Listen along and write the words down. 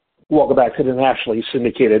Welcome back to the nationally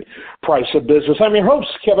syndicated Price of Business. I'm your host,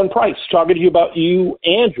 Kevin Price, talking to you about you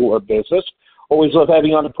and your business. Always love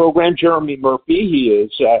having you on the program Jeremy Murphy. He is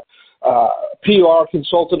PR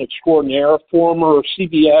consultant extraordinaire, former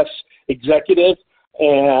CBS executive,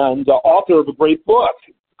 and author of a great book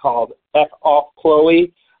called F Off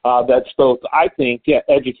Chloe. That's both, I think,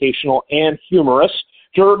 educational and humorous.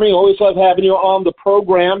 Jeremy, always love having you on the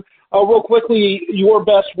program. Real quickly, your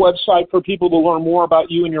best website for people to learn more about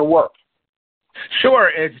you and your work. Sure.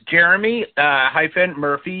 It's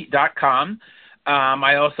jeremy-murphy.com.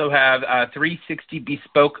 I also have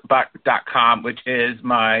 360bespoke.com, which is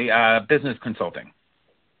my business consulting.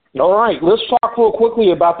 All right. Let's talk real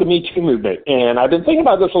quickly about the Me Too movement. And I've been thinking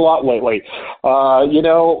about this a lot lately.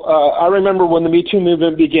 I remember when the Me Too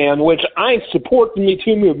movement began, which I support the Me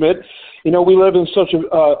Too movement. You know, we live in such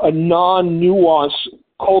a non-nuanced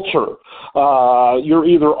culture. You're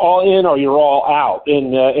either all in or you're all out.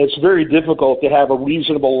 And it's very difficult to have a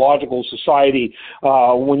reasonable, logical society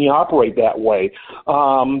when you operate that way.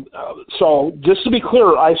 So just to be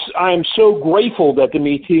clear, I am so grateful that the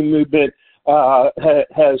Me Too movement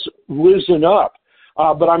has risen up.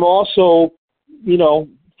 But I'm also,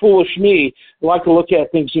 foolish me, like to look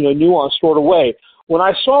at things in a nuanced sort of way. When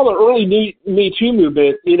I saw the early Me Too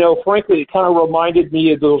movement, frankly, it kind of reminded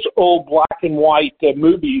me of those old black and white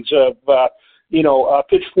movies of,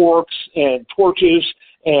 pitchforks and torches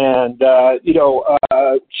and,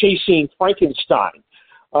 chasing Frankenstein.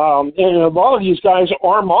 And a lot of these guys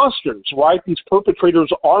are monsters, right? These perpetrators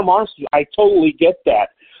are monsters. I totally get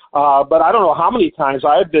that. But I don't know how many times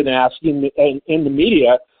I've been asked in the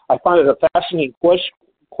media. I find it a fascinating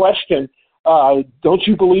question. Don't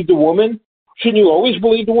you believe the woman? Shouldn't you always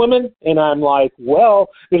believe the women? And I'm like, well,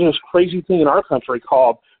 there's this crazy thing in our country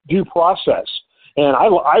called due process. And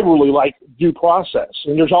I really like due process.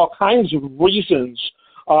 And there's all kinds of reasons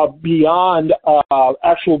beyond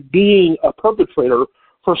actual being a perpetrator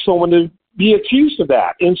for someone to be accused of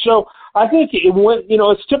that. And so I think it went,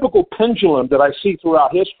 it's typical pendulum that I see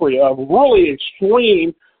throughout history of really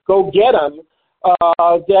extreme go get 'em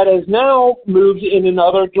that has now moved in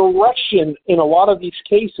another direction in a lot of these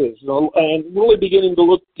cases and really beginning to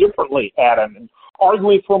look differently at them and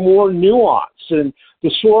arguing for more nuance and the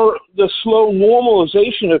slow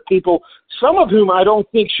normalization of people, some of whom I don't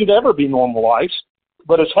think should ever be normalized,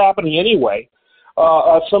 but it's happening anyway,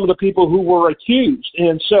 some of the people who were accused.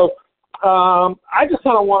 And so I just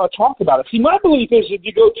kind of want to talk about it. See, my belief is if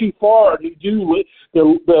you go too far and you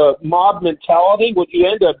do the mob mentality, what you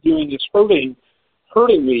end up doing is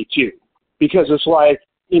hurting Me Too, because it's like,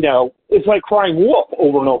 it's like crying wolf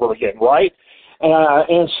over and over again, right?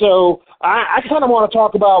 And so I kind of want to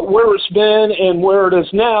talk about where it's been and where it is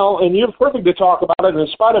now, and you're perfect to talk about it in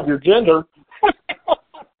spite of your gender.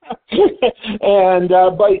 And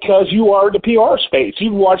because you are in the PR space,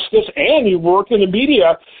 you've watched this and you've worked in the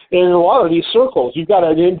media in a lot of these circles. You've got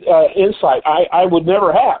an insight I would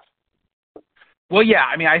never have. Well, yeah,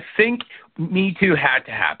 I think Me Too had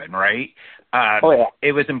to happen, right?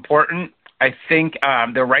 It was important. I think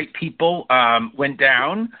the right people went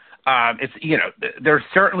down. There's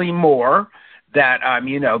certainly more that,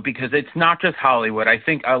 because it's not just Hollywood. I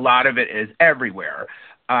think a lot of it is everywhere.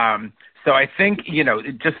 So I think,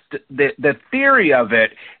 just the theory of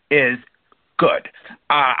it is good.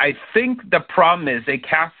 I think the problem is they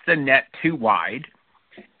cast the net too wide,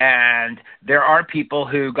 and there are people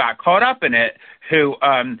who got caught up in it who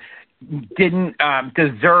didn't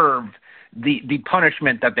deserve the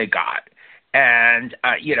punishment that they got. And,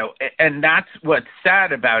 and that's what's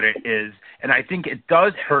sad about it is, and I think it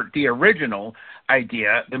does hurt the original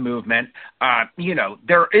idea, the movement.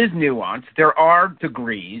 There is nuance. There are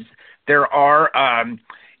degrees. There are,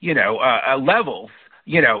 levels.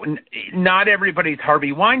 Not everybody's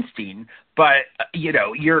Harvey Weinstein, but,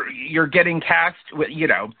 you're getting cast with,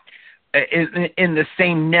 in the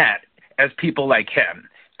same net as people like him.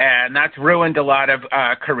 And that's ruined a lot of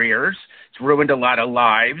careers. It's ruined a lot of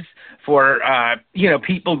lives for,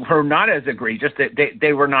 people who are not as egregious.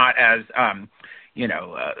 They were not as,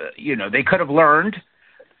 they could have learned.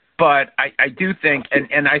 But I do think,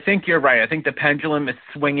 and I think you're right. I think the pendulum is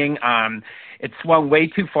swinging. It swung way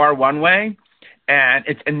too far one way, and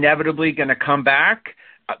it's inevitably going to come back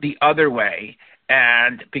the other way.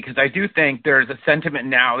 And because I do think there's a sentiment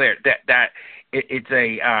now there that it's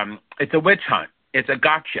a witch hunt. It's a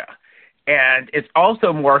gotcha. And it's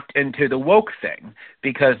also morphed into the woke thing,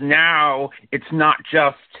 because now it's not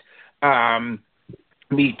just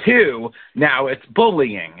Me Too. Now it's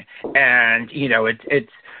bullying, and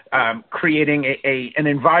it's creating an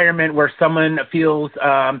environment where someone feels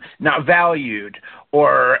not valued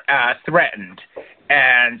or threatened.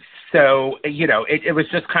 And so, it was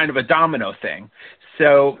just kind of a domino thing.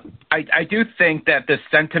 So I do think that the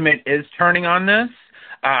sentiment is turning on this.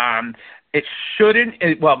 It shouldn't,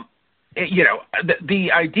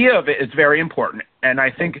 the idea of it is very important. And I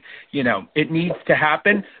think, it needs to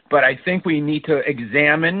happen, but I think we need to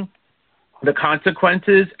examine the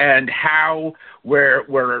consequences and how we're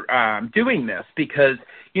doing this, because,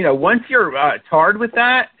 once you're tarred with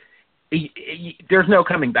that, there's no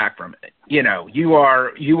coming back from it. You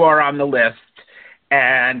are on the list,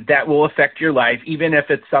 and that will affect your life, even if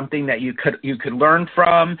it's something that you could learn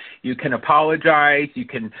from, you can apologize, you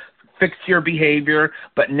can fix your behavior,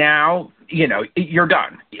 but now, you're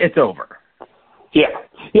done. It's over.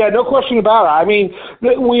 Yeah, no question about it. I mean,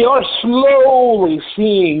 we are slowly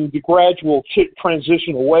seeing the gradual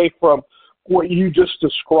transition away from what you just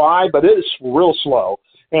described, but it's real slow.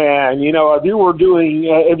 And, if you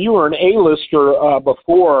were an A-lister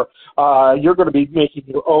before, you're going to be making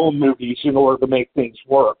your own movies in order to make things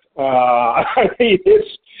work. I mean,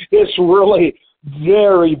 it's really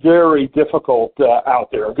very, very difficult out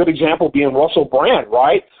there. A good example being Russell Brand,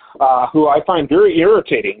 right? Who I find very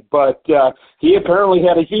irritating, but he apparently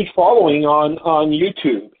had a huge following on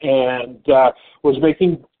YouTube and was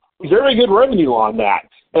making very good revenue on that.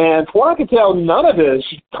 And from what I can tell, none of his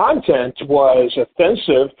content was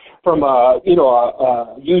offensive from a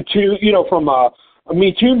YouTube, from a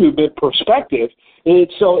Me Too movement perspective. And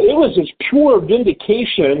so it was this pure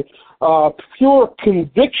vindication, pure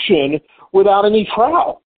conviction without any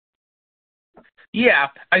trial. Yeah,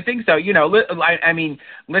 I think so. I mean,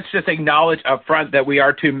 let's just acknowledge up front that we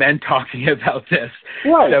are two men talking about this.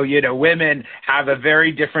 Right. So, women have a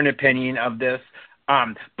very different opinion of this.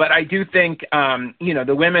 But I do think,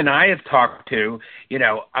 the women I have talked to,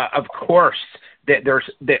 of course, that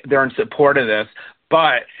they're in support of this,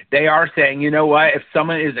 but they are saying, you know what, if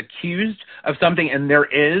someone is accused of something and there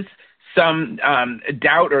is some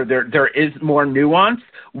doubt or there is more nuance,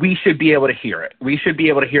 we should be able to hear it. We should be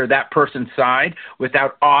able to hear that person's side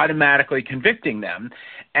without automatically convicting them.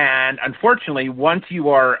 And unfortunately, once you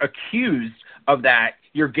are accused of that,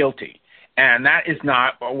 you're guilty. And that is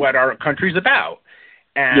not what our country's about.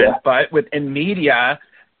 But in media,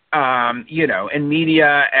 in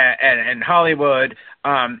media and Hollywood,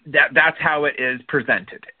 that's how it is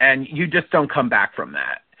presented. And you just don't come back from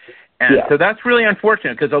that. And so that's really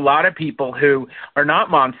unfortunate, because a lot of people who are not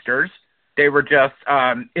monsters, they were just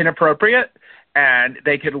inappropriate, and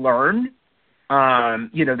they could learn.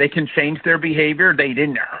 They can change their behavior. They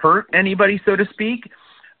didn't hurt anybody, so to speak.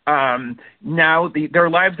 Now their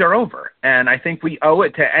lives are over. And I think we owe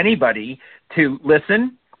it to anybody to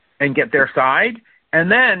listen and get their side,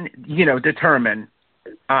 and then, determine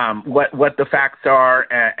what the facts are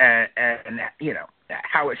and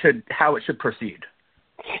how it should proceed.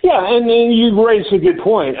 Yeah, and you raised a good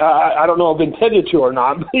point. I don't know if intended to or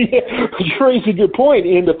not, but you raised a good point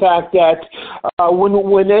in the fact that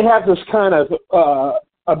when they have this kind of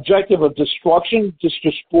objective of destruction, just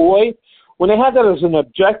destroy, when they have that as an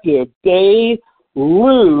objective, they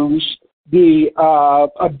lose the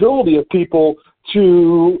ability of people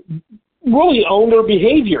to really own their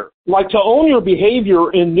behavior, like to own your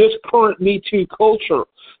behavior in this current Me Too culture,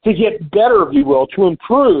 to get better, if you will, to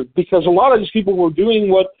improve, because a lot of these people were doing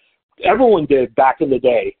what everyone did back in the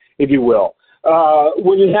day, if you will.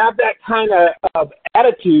 When you have that kind of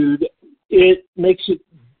attitude, it makes it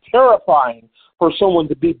terrifying for someone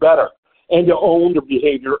to be better and to own their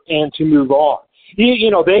behavior and to move on.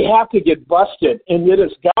 They have to get busted, and it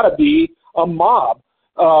has got to be a mob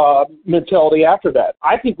mentality after that.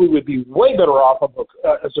 I think we would be way better off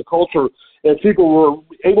as a culture if people were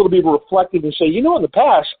able to be reflective and say, in the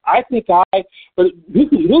past, I think but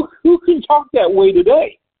who can talk that way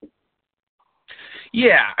today?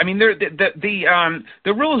 Yeah, I mean,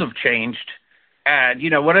 the rules have changed, and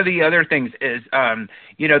one of the other things is,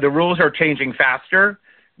 the rules are changing faster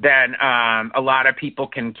than a lot of people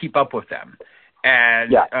can keep up with them.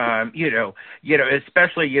 And,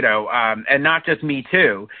 especially, and not just Me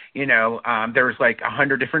Too, there's like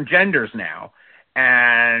 100 different genders now.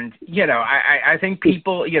 And, I think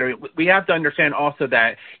people, we have to understand also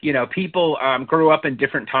that, people grew up in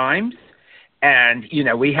different times, and,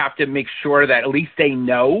 we have to make sure that at least they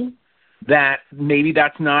know that maybe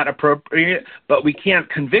that's not appropriate, but we can't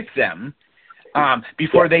convict them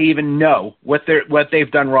before they even know what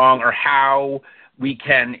they've done wrong or how they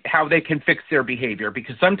can fix their behavior,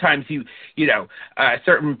 because sometimes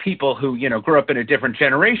certain people who grew up in a different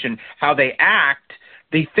generation, how they act,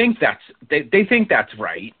 they think that's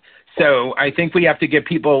right. So I think we have to give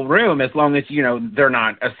people room, as long as they're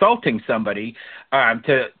not assaulting somebody,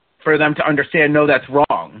 for them to understand, no, that's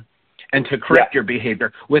wrong, and to correct your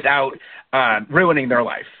behavior without ruining their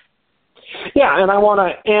life. Yeah, and I want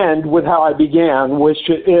to end with how I began, which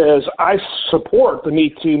is I support the Me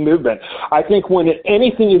Too movement. I think when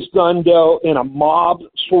anything is done, though, in a mob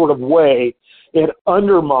sort of way, it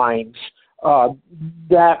undermines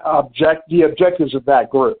the objectives of that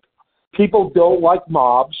group. People don't like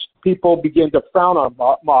mobs. People begin to frown on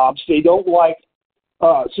mobs. They don't like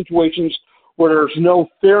situations where there's no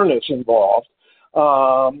fairness involved.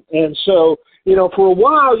 And so, for a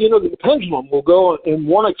while, the pendulum will go in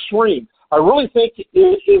one extreme. I really think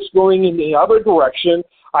it is going in the other direction.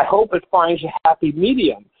 I hope it finds a happy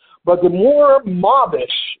medium. But the more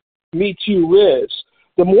mobbish Me Too is,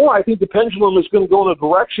 the more I think the pendulum is going to go in a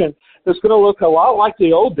direction that's going to look a lot like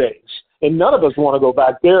the old days. And none of us want to go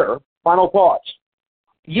back there. Final thoughts.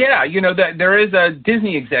 Yeah, there is a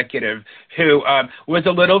Disney executive who was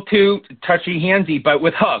a little too touchy-handsy, but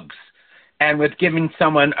with hugs. And with giving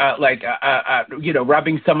someone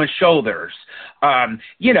rubbing someone's shoulders, that's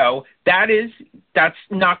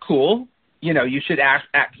not cool. You should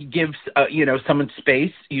give someone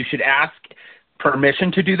space. You should ask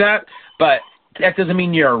permission to do that, but that doesn't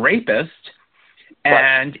mean you're a rapist.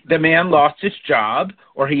 And the man lost his job,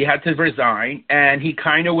 or he had to resign, and he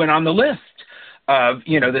kind of went on the list of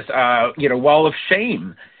this wall of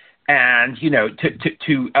shame, and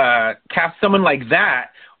to cast someone like that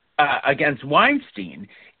against Weinstein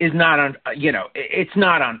is not on, it's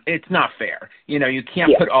not fair. You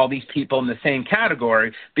can't put all these people in the same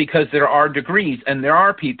category, because there are degrees, and there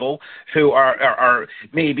are people who are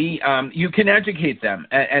maybe you can educate them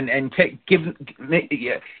and take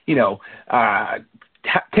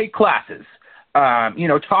classes.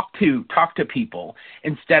 Talk to people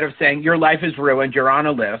instead of saying your life is ruined, you're on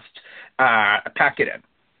a list, pack it in.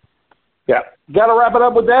 Yeah, got to wrap it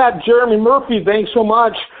up with that. Jeremy Murphy, thanks so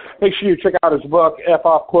much. Make sure you check out his book, F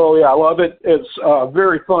Off Chloe. I love it. It's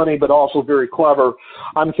very funny, but also very clever.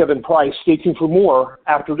 I'm Kevin Price. Stay tuned for more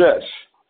after this.